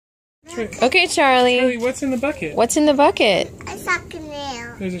Okay, Charlie. Charlie, what's in the bucket? What's in the bucket? A shark in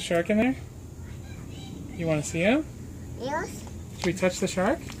there. There's a shark in there? You want to see him? Yes. Should we touch the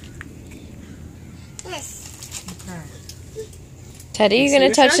shark? Yes. Okay. Teddy, you see gonna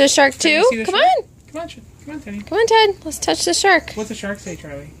the touch shark? the shark Can you too? see the Come shark? on. Come on, Teddy. Come on, Ted. Let's touch the shark. What's the shark say,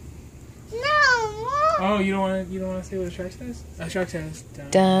 Charlie? No. Oh, you don't want to say what a shark says? A shark says.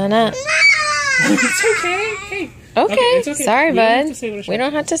 Donna. It's okay. Hey. Okay. It's okay. Sorry, We don't have bud. to say what a shark We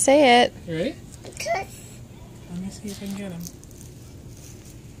don't have to says. say it. You ready? Because Let me see if I can get him.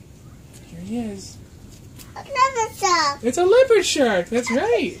 Here he is. another shark. It's a leopard shark. That's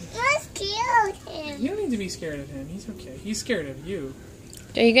right. Let's kill him. You don't need to be scared of him. He's okay. He's scared of you.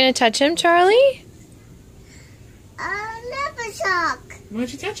 Are you gonna touch him, Charlie? Another shark. Why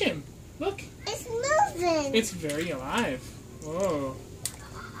don't you touch him? Look. It's moving. It's very alive. Whoa.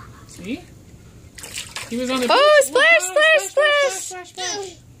 See? He was on the Oh, beach. splash, splash,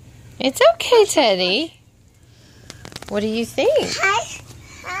 splash. It's okay, Teddy. What do you think? Hi.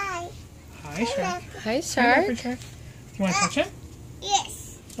 Hi. Hi, shark. Hi, Hi, shark. leopard shark. You want to touch him?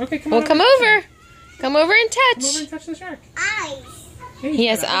 Yes. Okay, come Well, on. come over. Come over and Come over touch. and touch the shark. Eyes. Hey, He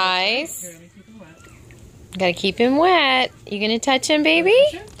has got eyes. Here, let me keep him wet. Gotta keep him wet. You gonna touch him, baby?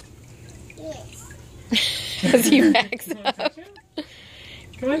 Touch him? Yes. As he backs You wanna touch up. him?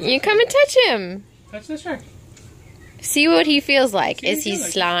 Come on. You come and touch him. Touch the shark. See what he feels like. See what Is he feels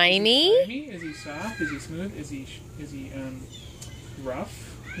like. slimy? Is he slimy? Is he soft? Is he smooth? Is he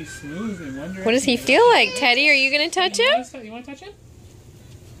rough? He's smooth in one direction. What does he feel like? Teddy, are you gonna touch him? You want to touch him?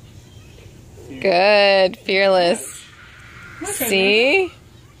 Good. Fearless. Come on, Charlie. See?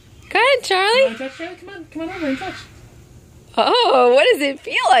 Go ahead, You Charlie. want to touch Charlie? Come on over and touch. Oh, what does it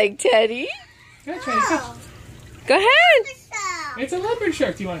feel like, Teddy? Go ahead, Charlie, touch. Go ahead. Shark. It's a leopard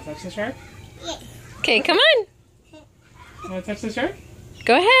shark. Do you want to touch the shark? Yes. Okay, come on. You want to touch the shark?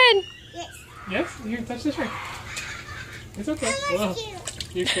 Go ahead. Yes. Yes? Here, touch the shark. It's okay. I'm Whoa. scared.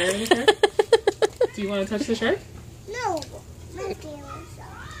 You're scared of the shark? Do you want to touch the shark? No. I'm scared of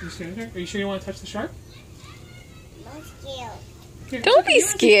shark. You scared of the shark? Are you sure you want to touch the shark? I'm scared. Okay, Don't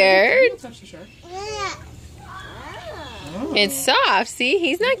it's be okay. You don't scared. have to touch the shark. Yeah. Oh. It's soft. See,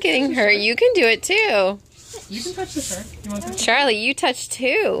 he's not getting hurt. You can do it too. You can touch the shark. You want to touch the shark? Charlie, you touch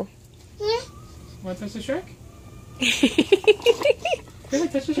too. Yeah. Want to touch the shark? Really,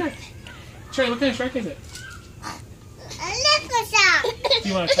 touch the shark. Charlie, what kind of shark is it? A leopard shark. Do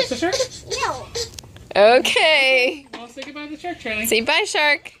you want to touch the shark? No. Okay. Well, say goodbye to the shark, Charlie. Say bye,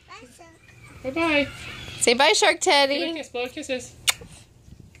 shark. That's a Bye-bye. Say bye, shark, Give a Teddy. kiss. Blow kisses.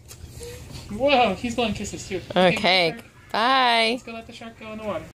 Whoa, he's blowing kisses too. Okay. Shark. Bye. Let's go let the shark go in the water.